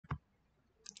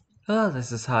Hello,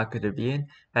 this is Haku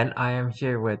and I am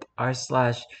here with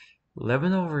r/slash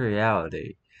liminal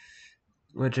reality,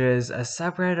 which is a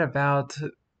subreddit about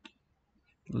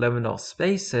liminal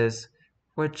spaces,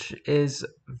 which is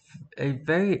a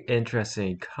very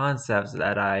interesting concept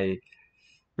that I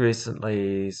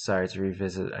recently started to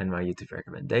revisit in my YouTube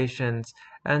recommendations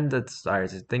and that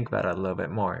started to think about it a little bit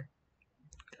more.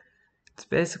 It's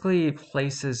basically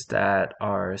places that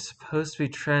are supposed to be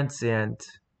transient,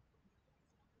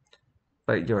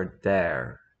 but you're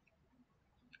there.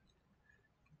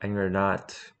 And you're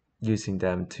not using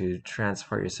them to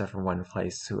transport yourself from one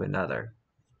place to another.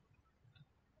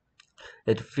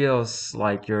 It feels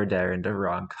like you're there in the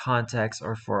wrong context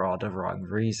or for all the wrong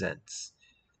reasons.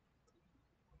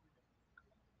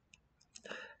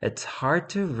 It's hard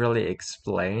to really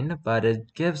explain, but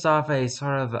it gives off a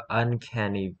sort of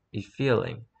uncanny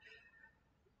feeling.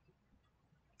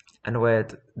 And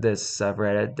with this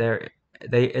subreddit,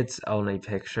 it's only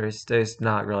pictures. There's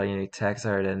not really any text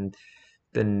other than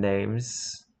the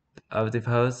names of the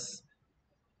posts.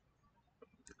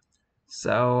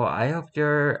 So I hope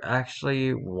you're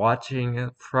actually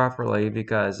watching properly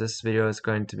because this video is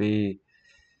going to be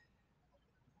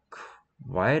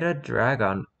quite a drag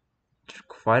on,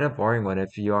 quite a boring one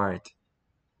if you aren't.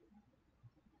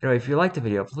 Anyway, if you liked the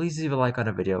video, please leave a like on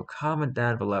the video, comment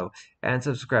down below, and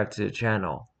subscribe to the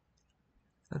channel.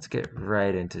 Let's get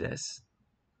right into this.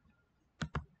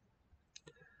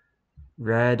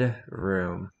 Red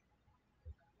Room.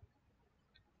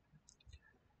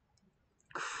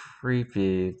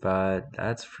 Creepy, but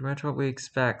that's pretty much what we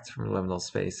expect from liminal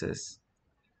spaces.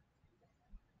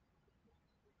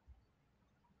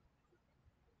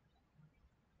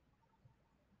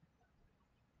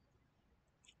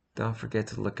 Don't forget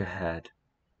to look ahead.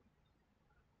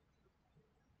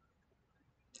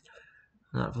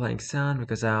 I'm not playing sound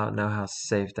because I don't know how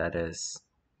safe that is.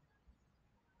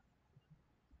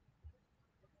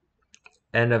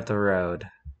 End of the road.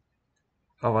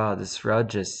 Oh wow, this road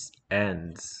just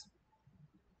ends.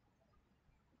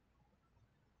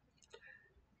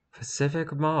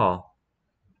 Pacific Mall.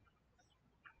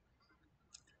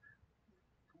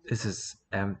 This is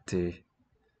empty.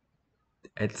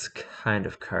 It's kind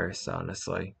of cursed,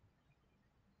 honestly.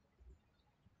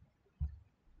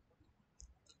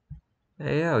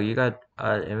 Hey yo, you got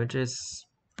images?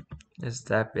 Is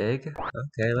that big?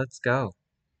 Okay, let's go.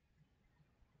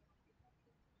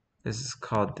 This is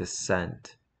called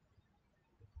Descent.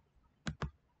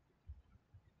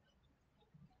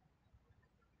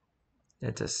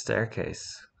 It's a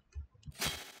staircase.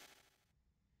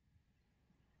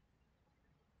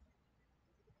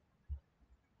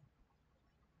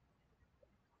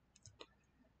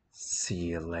 See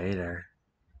you later.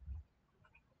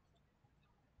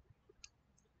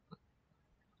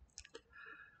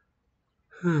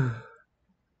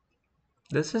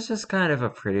 This is just kind of a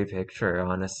pretty picture,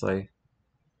 honestly.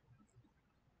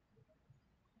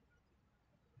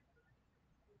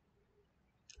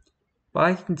 But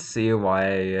I can see why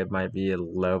it might be a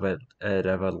little bit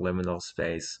of a liminal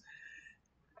space.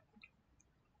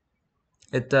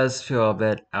 It does feel a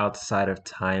bit outside of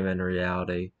time and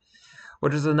reality,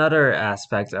 which is another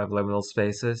aspect of liminal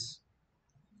spaces.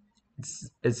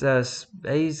 It's a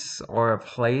space or a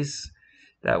place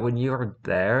that when you're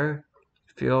there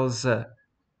feels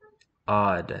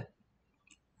odd,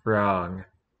 wrong,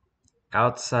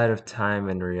 outside of time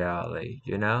and reality,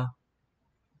 you know?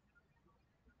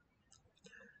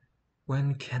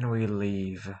 When can we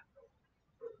leave?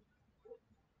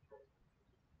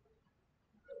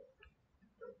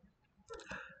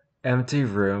 Empty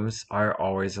rooms are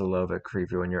always a little bit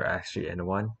creepy when you're actually in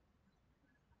one.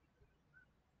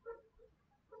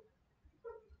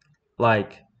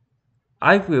 Like,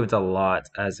 I've moved a lot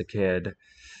as a kid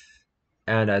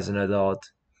and as an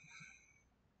adult.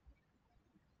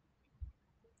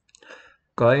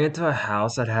 Going into a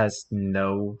house that has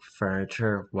no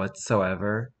furniture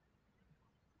whatsoever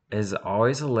is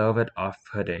always a little bit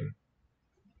off-putting.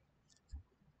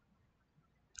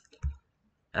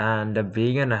 And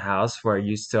being in a house where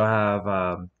you still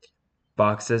have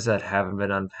boxes that haven't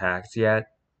been unpacked yet,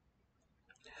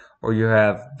 or you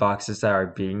have boxes that are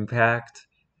being packed,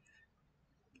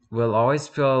 will always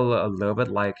feel a little bit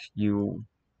like you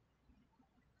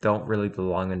don't really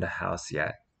belong in the house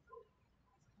yet.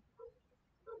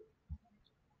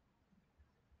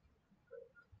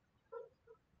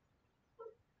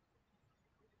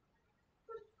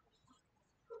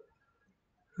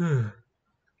 Now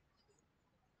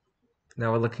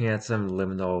we're looking at some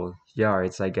liminal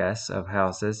yards, I guess, of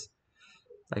houses,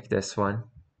 like this one.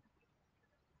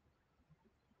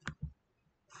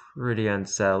 Pretty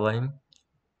unsettling.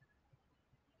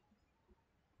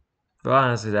 But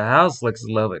honestly, the house looks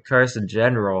a little bit cursed in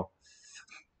general.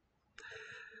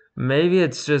 Maybe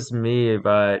it's just me,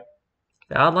 but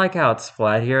I like how it's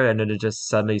flat here and then it just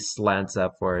suddenly slants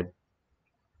upward.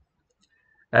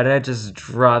 And then it just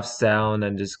drops down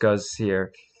and just goes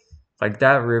here. Like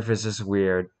that roof is just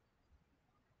weird.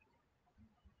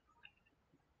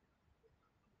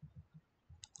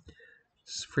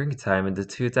 Springtime in the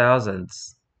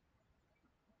 2000s.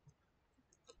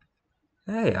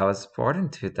 Hey, I was born in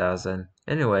 2000.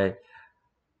 Anyway,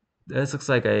 this looks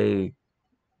like a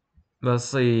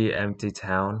mostly empty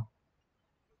town.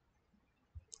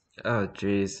 Oh,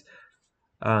 jeez.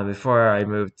 Before I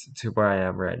moved to where I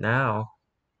am right now,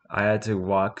 I had to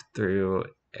walk through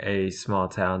a small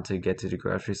town to get to the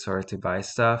grocery store to buy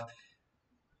stuff.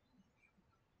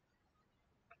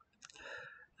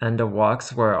 And the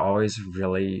walks were always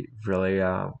really, really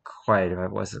quiet if I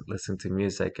wasn't listening to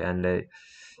music, and it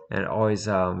always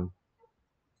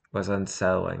was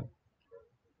unsettling.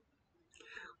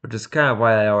 Which is kind of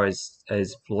why I always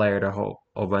blared a whole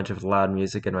bunch of loud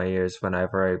music in my ears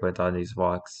whenever I went on these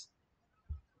walks.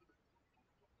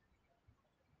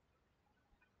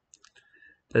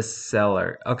 The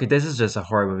cellar. Okay, this is just a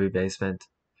horror movie basement.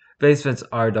 Basements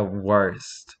are the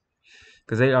worst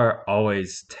because they are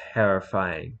always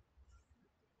terrifying.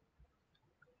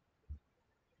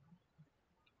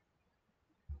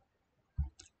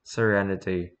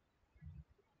 Serenity.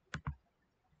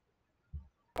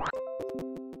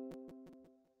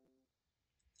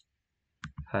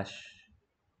 Hush.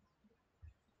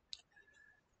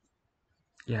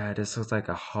 Yeah, this looks like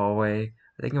a hallway.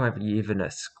 I think it might be even a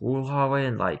school hallway,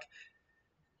 and like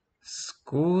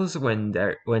schools when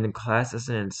class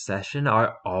isn't in session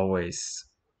are always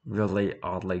really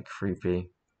oddly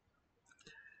creepy.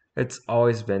 It's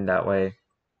always been that way.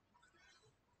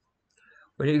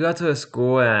 When you go to a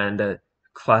school and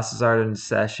classes are in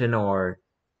session, or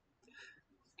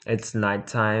it's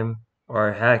nighttime,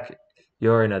 or heck,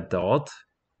 you're an adult,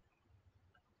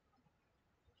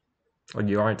 or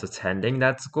you aren't attending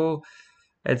that school,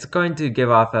 it's going to give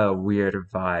off a weird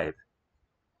vibe.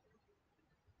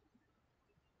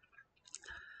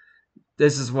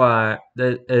 This is one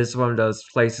of those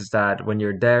places that when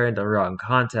you're there in the wrong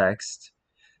context,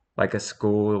 like a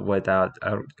school without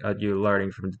you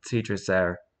learning from the teachers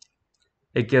there,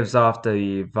 it gives off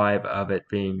the vibe of it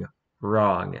being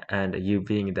wrong and you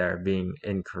being there being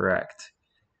incorrect.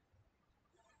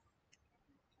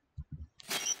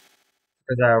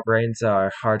 Because our brains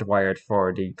are hardwired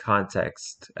for the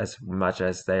context as much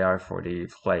as they are for the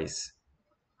place.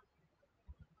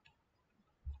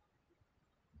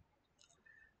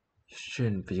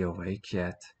 Shouldn't be awake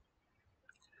yet.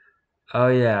 Oh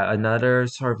yeah, another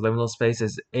sort of liminal space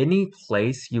is any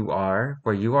place you are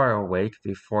where you are awake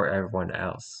before everyone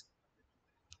else.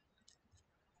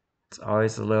 It's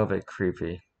always a little bit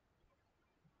creepy.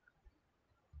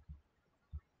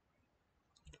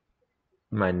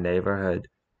 My neighborhood.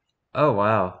 Oh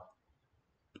wow.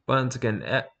 Once again,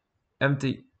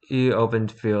 empty open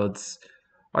fields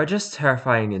are just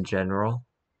terrifying in general.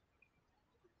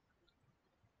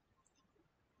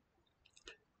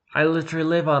 I literally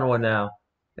live on one now.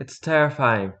 It's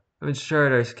terrifying. I mean, sure,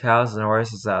 there's cows and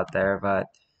horses out there, but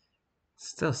it's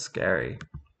still scary.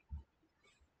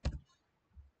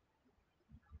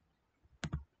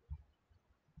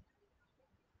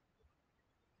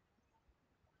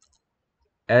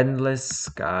 Endless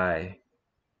sky.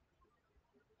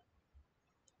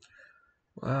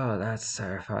 Wow, that's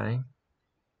terrifying.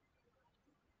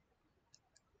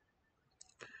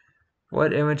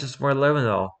 What image is more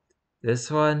liminal?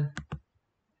 This one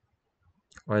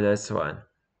or this one?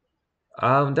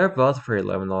 They're both pretty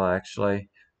liminal actually.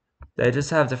 They just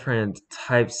have different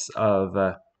types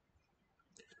of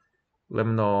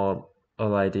liminal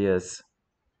ideas.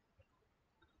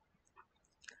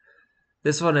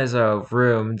 This one is a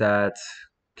room that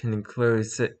can include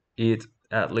eat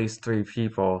at least three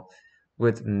people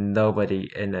with nobody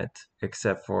in it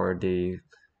except for the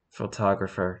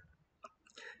photographer.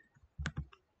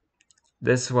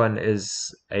 This one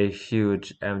is a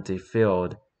huge empty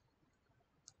field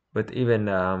with even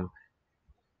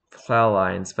plow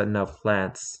lines but no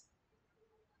plants.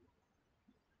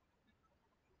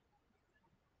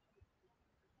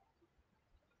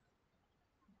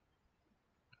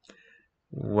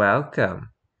 Welcome.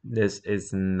 This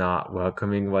is not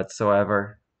welcoming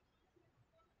whatsoever.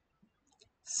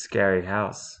 Scary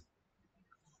house.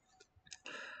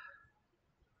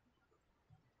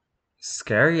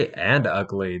 Scary and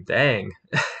ugly, dang.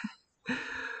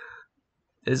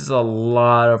 This is a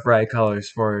lot of bright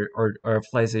colors for or a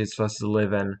place that you're supposed to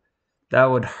live in. That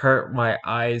would hurt my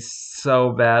eyes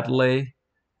so badly.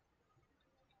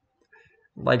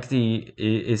 Like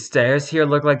the stairs here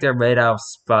look like they're made out of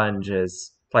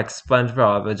sponges. Like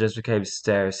SpongeBob, it just became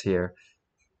stairs here.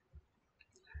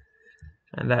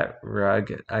 And that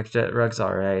rug, actually, that rug's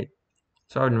alright.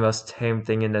 It's probably the most tame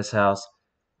thing in this house.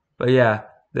 But yeah,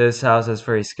 this house is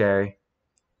pretty scary.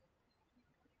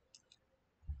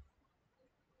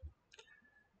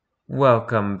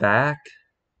 Welcome back.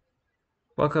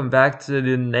 Welcome back to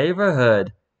the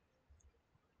neighborhood.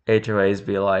 HOAs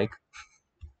be like.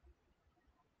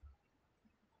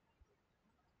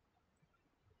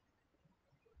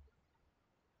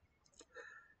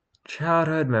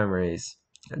 Childhood memories.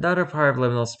 Another part of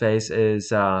liminal space is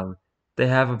they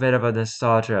have a bit of a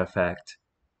nostalgia effect.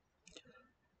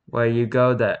 Where you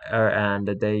go there and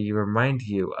they remind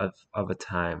you of a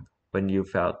time when you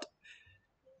felt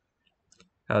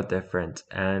different,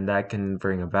 and that can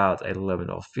bring about a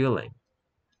liminal feeling.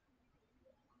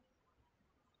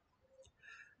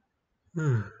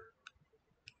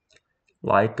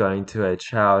 Like going to a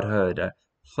childhood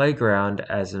playground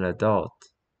as an adult.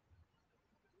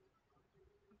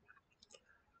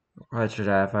 Roger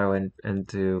that if I went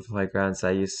into playgrounds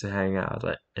I used to hang out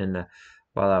in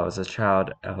while I was a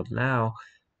child, now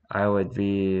I would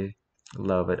be a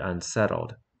little bit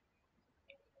unsettled.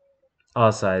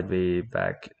 Also, I'd be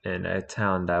back in a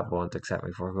town that won't accept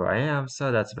me for who I am, so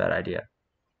that's a bad idea.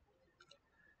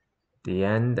 The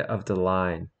end of the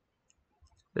line.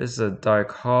 This is a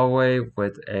dark hallway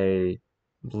with a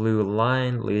blue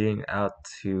line leading out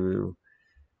to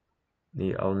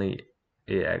the only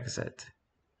exit.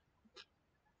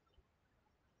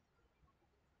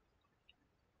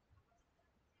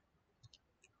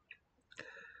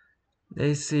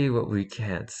 They see what we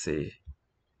can't see.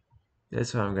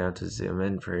 This one I'm going to zoom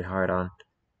in pretty hard on.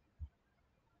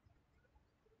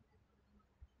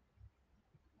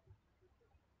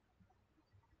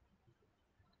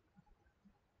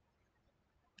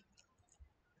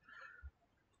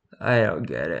 I don't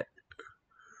get it.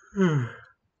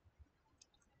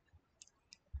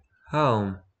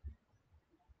 Home.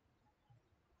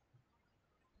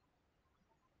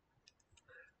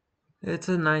 It's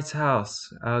a nice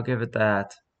house, I'll give it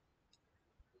that.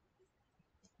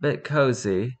 Bit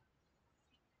cozy,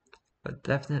 but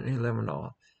definitely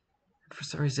liminal. For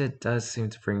some reason, it does seem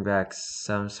to bring back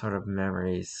some sort of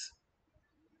memories,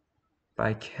 but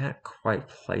I can't quite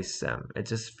place them. It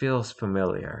just feels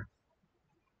familiar.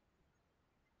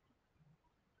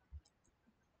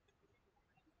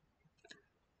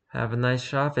 Have a nice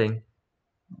shopping.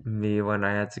 Me when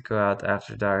I had to go out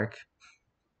after dark.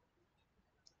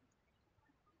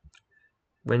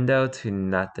 Window to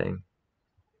nothing.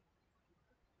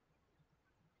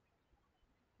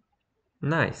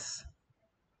 Nice.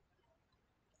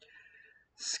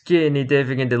 Skinny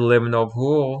dipping in the liminal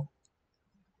pool.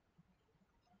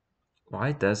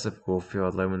 Why does the pool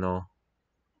feel liminal?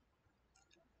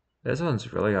 This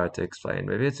one's really hard to explain.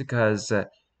 Maybe it's because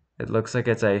it looks like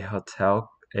it's a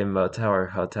motel or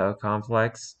hotel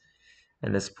complex,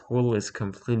 and this pool is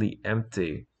completely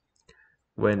empty.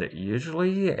 When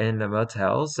usually in the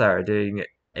motels that are doing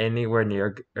anywhere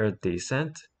near or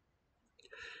decent,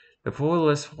 the pool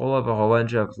is full of a whole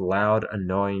bunch of loud,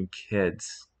 annoying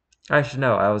kids. Actually,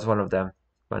 no, I was one of them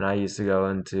when I used to go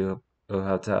into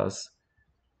hotels.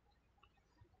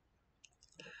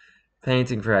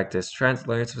 Painting practice. Trying to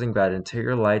learn something about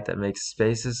interior light that makes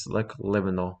spaces look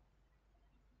liminal.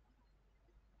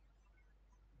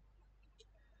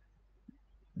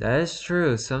 That is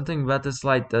true. Something about this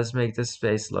light does make this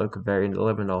space look very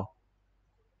liminal.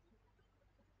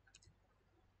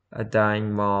 A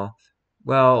dying mall.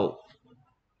 Well,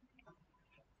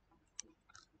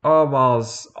 all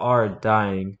malls are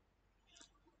dying.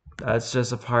 That's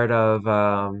just a part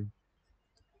of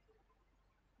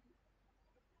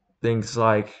things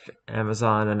like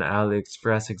Amazon and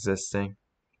AliExpress existing.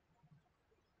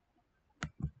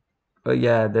 But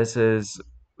yeah, this is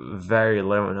very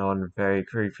liminal and very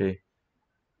creepy.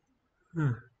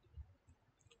 Hmm.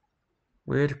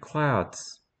 Weird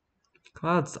clouds.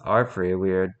 Clouds are pretty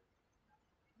weird.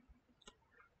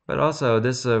 But also,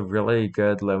 this is a really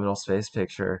good liminal space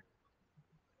picture.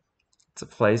 It's a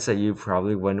place that you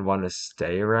probably wouldn't want to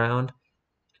stay around.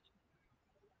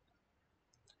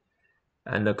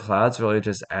 And the clouds really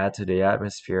just add to the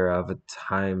atmosphere of a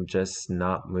time just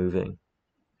not moving.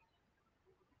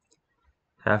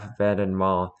 Half abandoned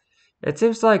mall. It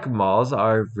seems like malls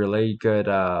are a really good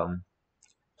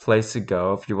place to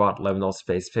go if you want liminal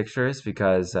space pictures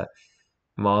because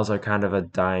malls are kind of a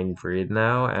dying breed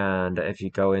now. And if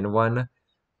you go in one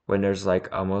when there's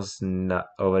like almost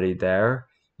nobody there,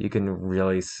 you can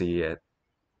really see it.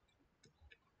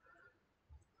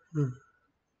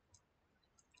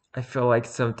 I feel like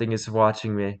something is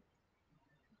watching me.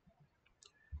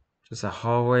 Just a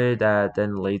hallway that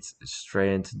then leads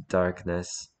straight into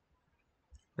darkness,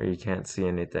 where you can't see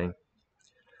anything.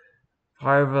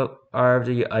 Part of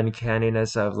the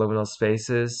uncanniness of liminal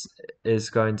spaces is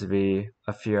going to be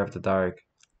a fear of the dark.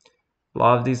 A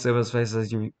lot of these liminal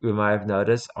spaces you might have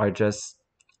noticed are just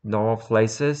normal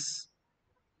places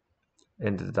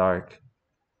in the dark.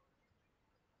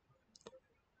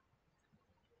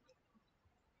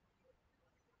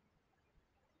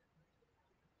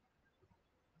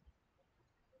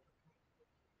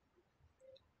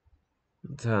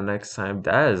 Until next time,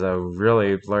 that is a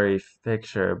really blurry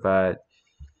picture, but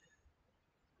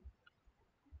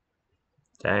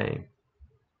dang.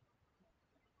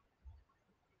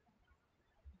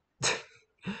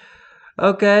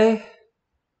 Okay.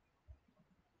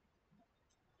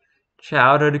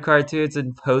 Childhood cartoons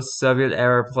in post-Soviet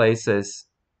era places.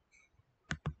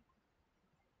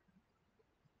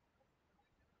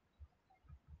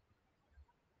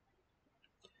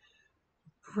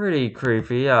 Pretty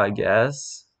creepy, I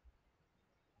guess.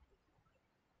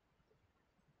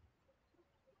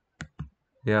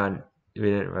 Yeah, we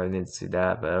didn't really need to see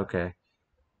that, but okay.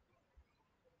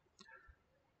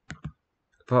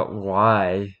 But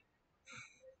why?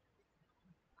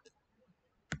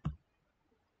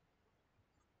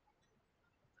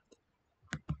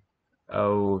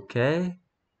 Okay.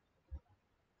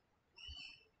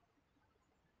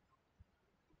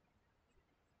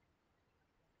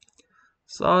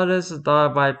 Saw this and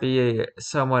thought it might be a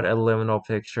somewhat a liminal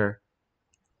picture.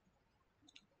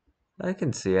 I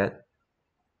can see it.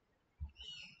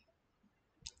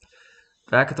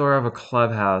 Back door of a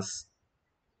clubhouse.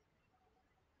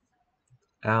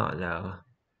 I don't know.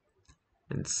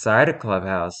 Inside a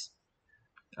clubhouse.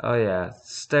 Oh yeah,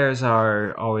 stairs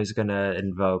are always gonna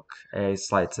invoke a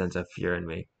slight sense of fear in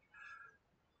me.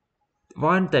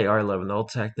 One, they are liminal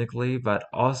technically, but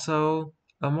also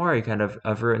Amori kind of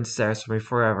ruined stairs for me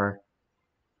forever.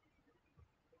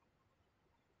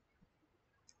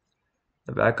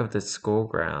 The back of the school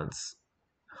grounds.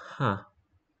 Huh.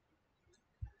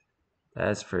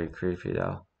 That's pretty creepy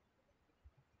though.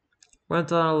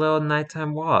 Went on a little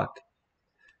nighttime walk.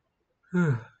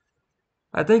 Whew.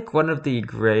 I think one of the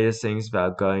greatest things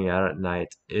about going out at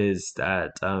night is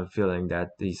that feeling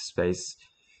that the space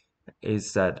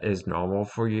is normal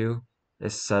for you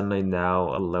is suddenly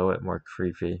now a little bit more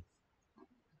creepy.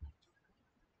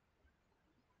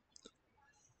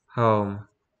 Home,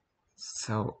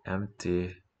 so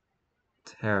empty,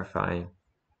 terrifying.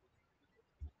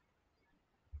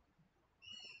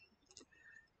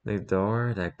 The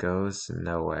door that goes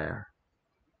nowhere.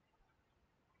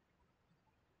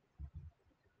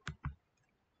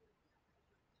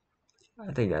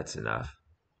 I think that's enough.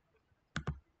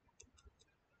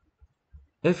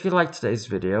 If you liked today's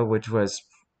video, which was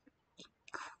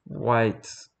quite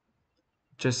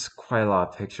quite a lot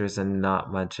of pictures and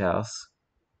not much else,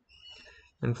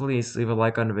 then please leave a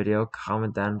like on the video,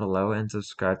 comment down below, and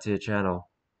subscribe to the channel.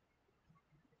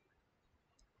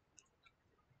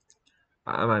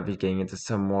 I might be getting into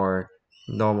some more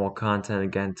normal content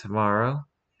again tomorrow.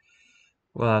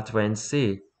 We'll have to wait and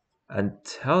see.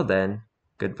 Until then,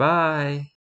 goodbye!